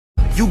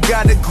You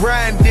gotta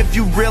grind if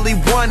you really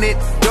want it.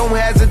 Don't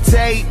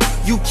hesitate.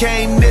 You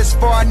came this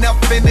far, now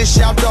finish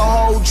out the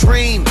whole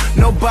dream.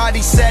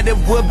 Nobody said it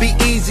would be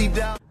easy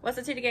though. What's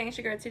up, TD Gang? It's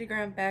your girl TD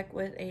Graham back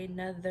with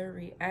another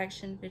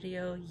reaction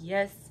video.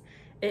 Yes,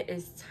 it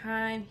is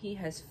time. He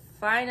has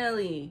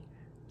finally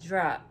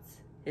dropped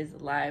his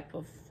live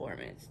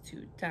performance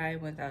to Die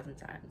 1000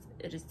 Times.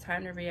 It is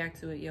time to react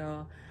to it,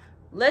 y'all.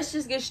 Let's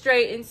just get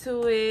straight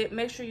into it.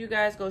 Make sure you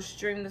guys go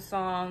stream the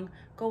song,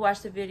 go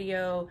watch the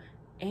video,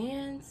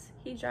 and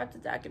he dropped a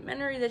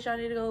documentary that y'all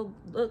need to go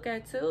look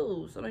at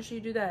too. So make sure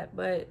you do that.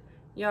 But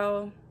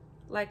y'all,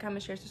 like,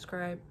 comment, share,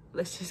 subscribe.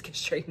 Let's just get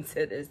straight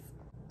into this.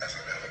 As I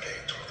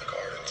navigate toward the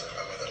gardens of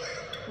my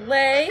motherland,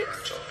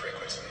 Legs.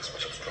 frequencies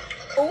which obstruct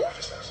Oh,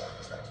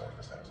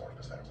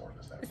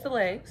 it's the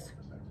legs.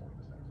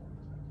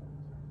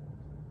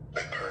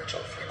 I purge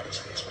all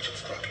frequencies which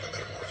obstruct my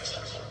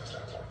metamorphosis.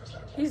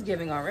 He's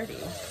giving already.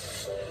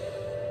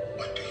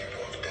 What do you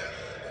know of death?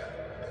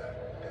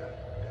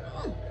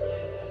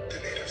 The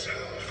natives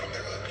howl from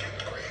their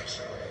unkempt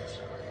graves.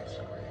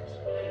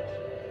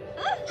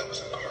 That was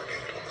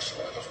incarnated on the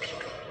soil of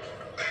Pluto.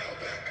 I howl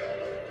back.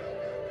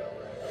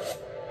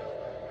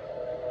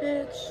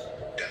 Bitch.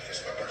 Death is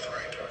my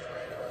birthright.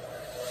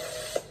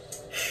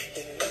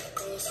 Your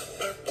knuckles are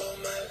purple,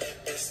 my lip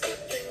is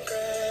slipping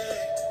gray.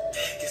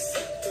 You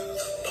slip through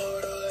the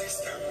portal, each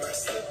time I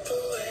slip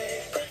away.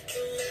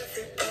 Breaking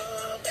every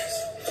promise,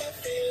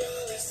 every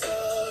lawless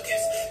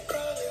August.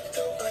 Crawling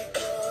through my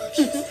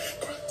conscience,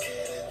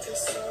 crooked and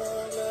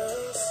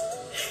dishonest.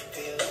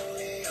 The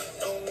lonely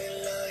opponent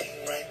lying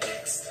right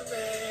next to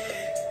me.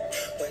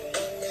 When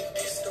one minute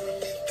you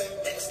storm it, the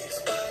next you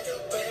spy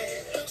away.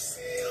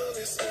 Lucy, all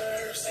this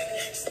nerves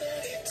and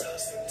steady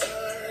toss and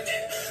turn.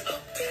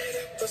 Hope that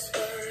it was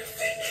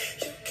worth it.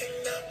 You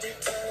cannot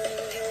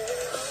return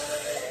it.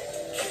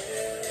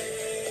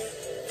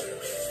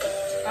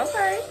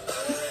 Okay.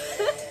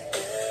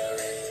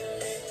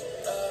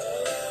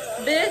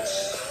 Bitch.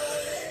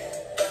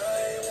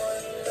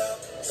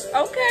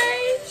 Okay.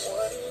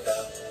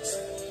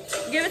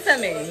 Give it to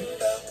me.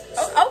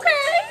 Oh,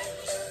 okay.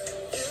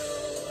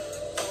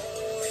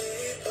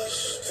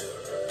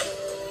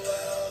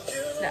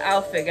 The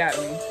outfit got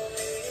me.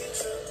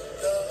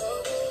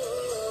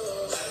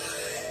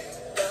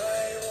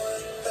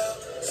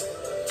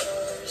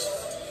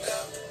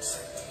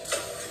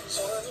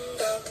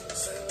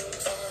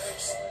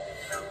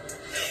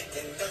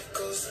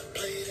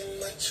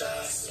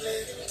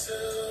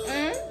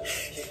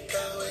 You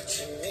got what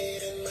you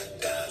need and my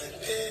darling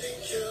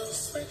pitting you.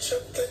 Switch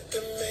up the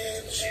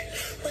dimension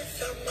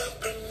without my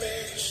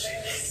permission.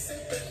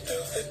 Sipping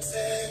through the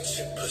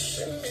tension,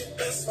 pushing me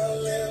past my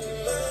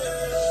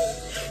limit.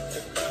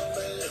 The ground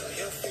below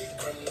your feet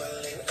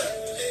crumbling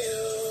under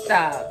you.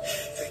 Stop.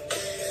 The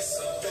gate is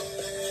open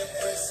and your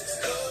breath is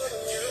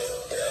calling you.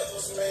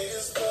 Devil's made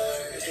us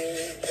burden,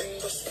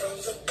 embers from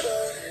the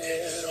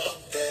burning.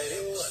 Hope that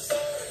it was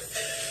worth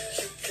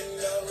it. You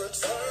cannot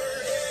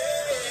return it.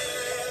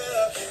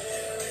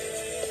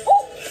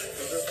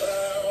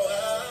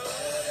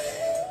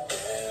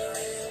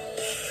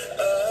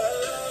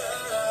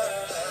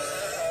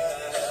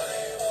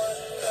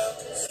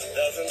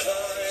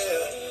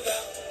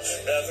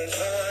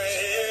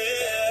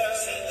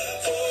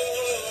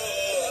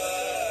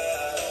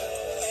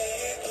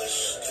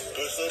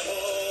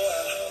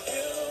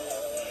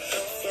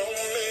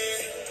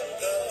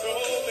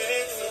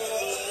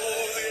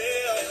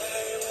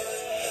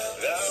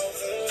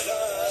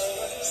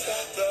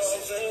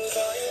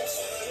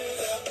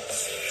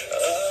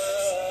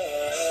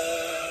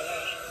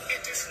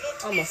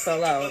 Almost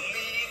fell out.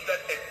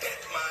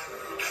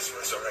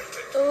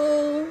 Ooh.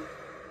 Ooh.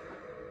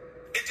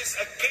 It is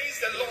against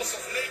the laws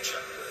of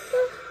nature.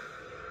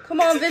 Come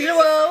on,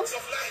 visual.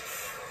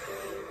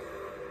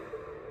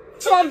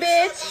 Come on,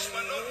 bitch.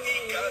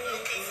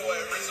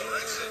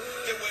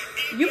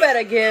 You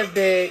better give,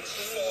 bitch.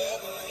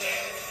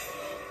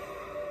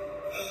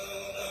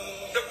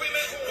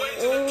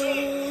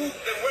 Ooh.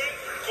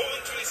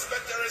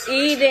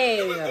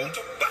 Eating.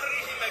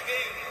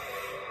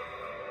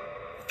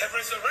 The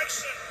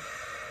resurrection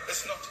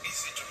is not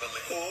easy to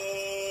believe.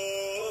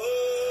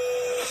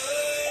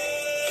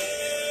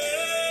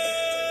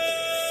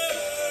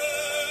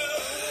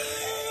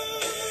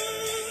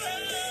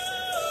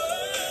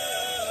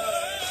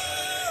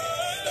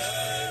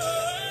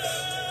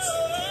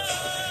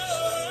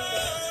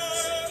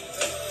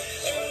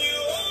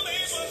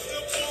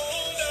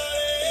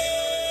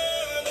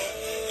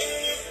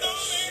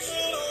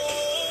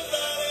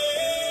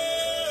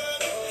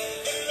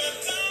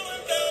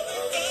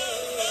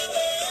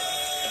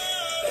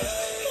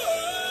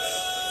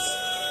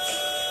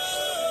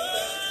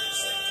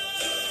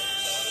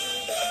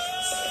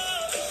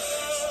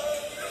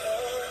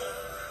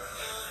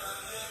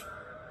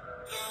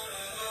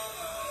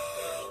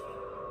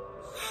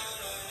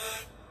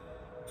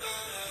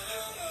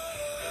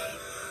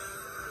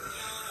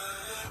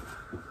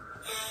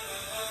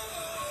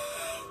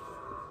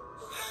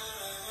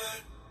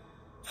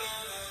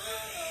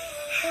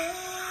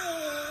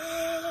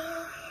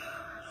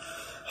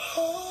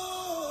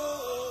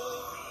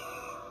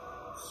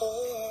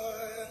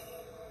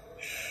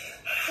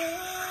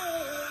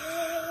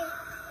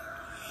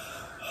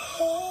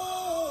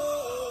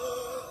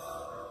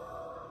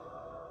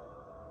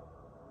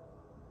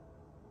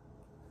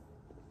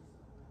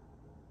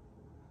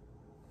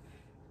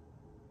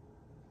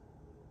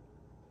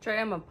 Trey,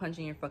 I'm gonna punch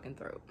in your fucking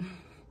throat.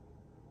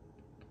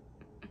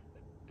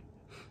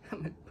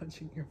 I'm gonna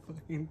punch in your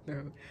fucking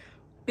throat.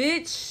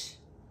 Bitch,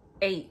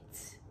 8.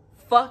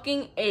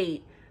 Fucking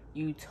 8.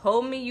 You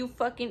told me you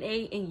fucking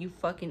ate and you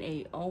fucking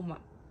ate. Oh my.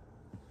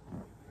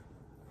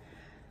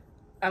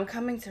 I'm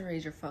coming to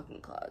raid your fucking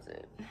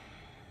closet.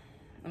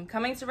 I'm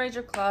coming to raid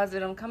your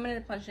closet. I'm coming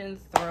to punch you in the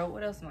throat.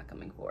 What else am I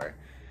coming for?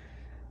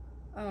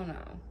 Oh no.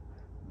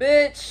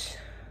 Bitch,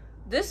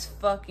 this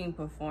fucking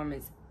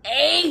performance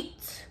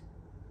 8.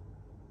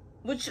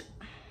 Which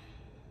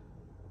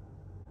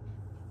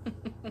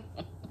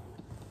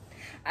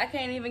I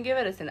can't even give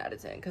it a 10 out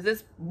of 10 because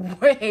it's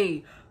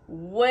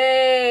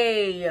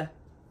way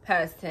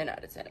past 10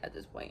 out of 10 at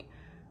this point.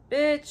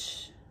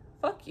 Bitch,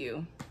 fuck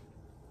you.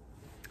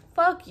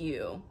 Fuck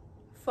you.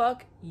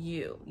 Fuck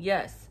you.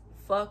 Yes,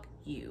 fuck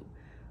you.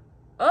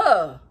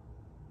 Ugh.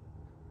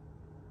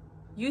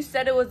 You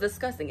said it was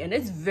disgusting, and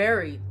it's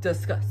very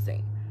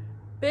disgusting.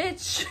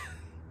 Bitch.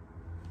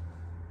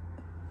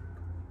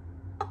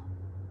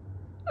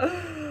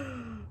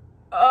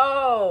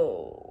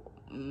 Oh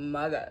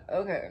my god.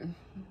 Okay.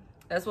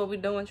 That's what we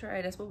doing,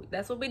 Trey. That's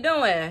what we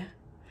doing.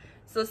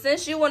 So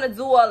since you want to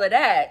do all of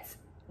that,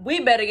 we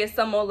better get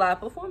some more live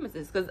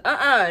performances. Because,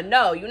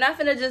 no. You're not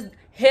finna just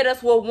hit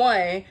us with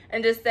one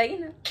and just say, you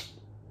know.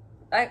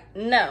 Like,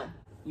 no.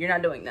 You're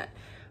not doing that.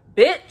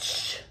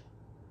 Bitch.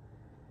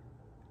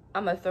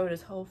 I'm gonna throw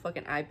this whole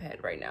fucking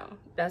iPad right now.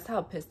 That's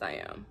how pissed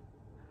I am.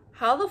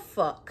 How the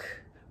fuck?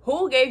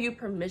 Who gave you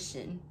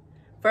permission?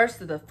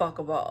 First of the fuck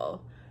of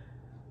all.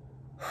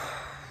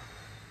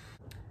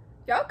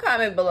 Y'all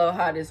comment below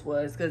how this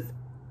was, because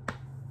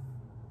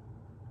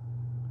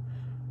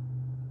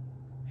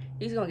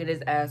he's gonna get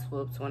his ass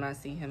whooped when I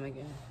see him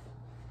again.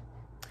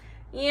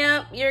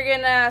 Yep, you're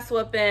getting ass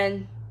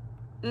whooping.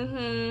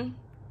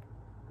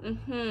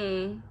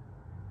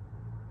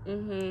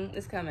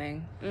 It's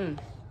coming.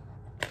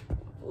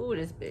 Ooh,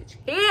 this bitch.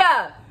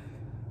 Here!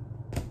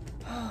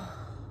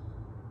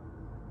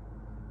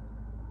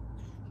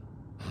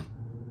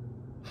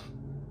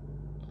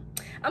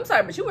 I'm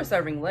sorry, but you were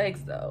serving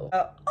legs, though.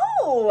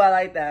 Oh, I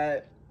like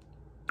that.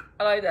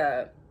 I like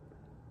that.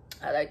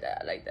 I like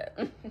that. I like that.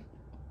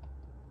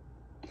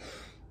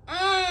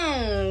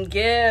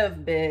 Give,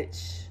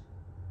 bitch.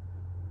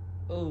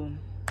 Ooh,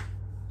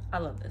 I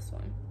love this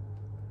one.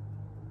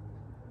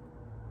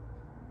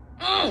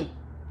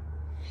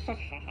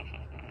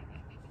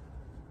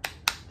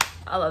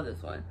 I love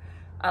this one.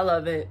 I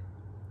love it.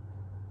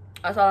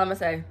 That's all I'm gonna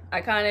say.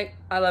 Iconic.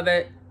 I love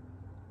it.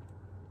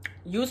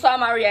 You saw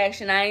my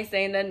reaction. I ain't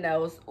saying nothing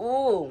else.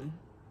 Ooh.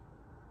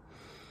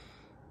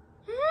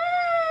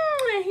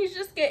 He's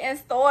just getting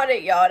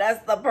started, y'all.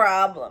 That's the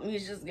problem.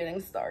 He's just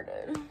getting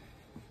started.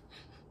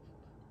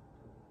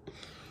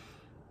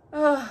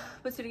 But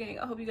to the gang,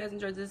 I hope you guys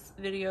enjoyed this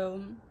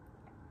video.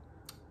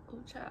 Oh,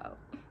 child.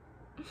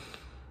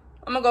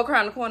 I'm gonna go cry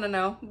in the corner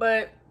now.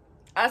 But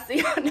I'll see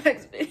y'all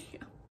next video.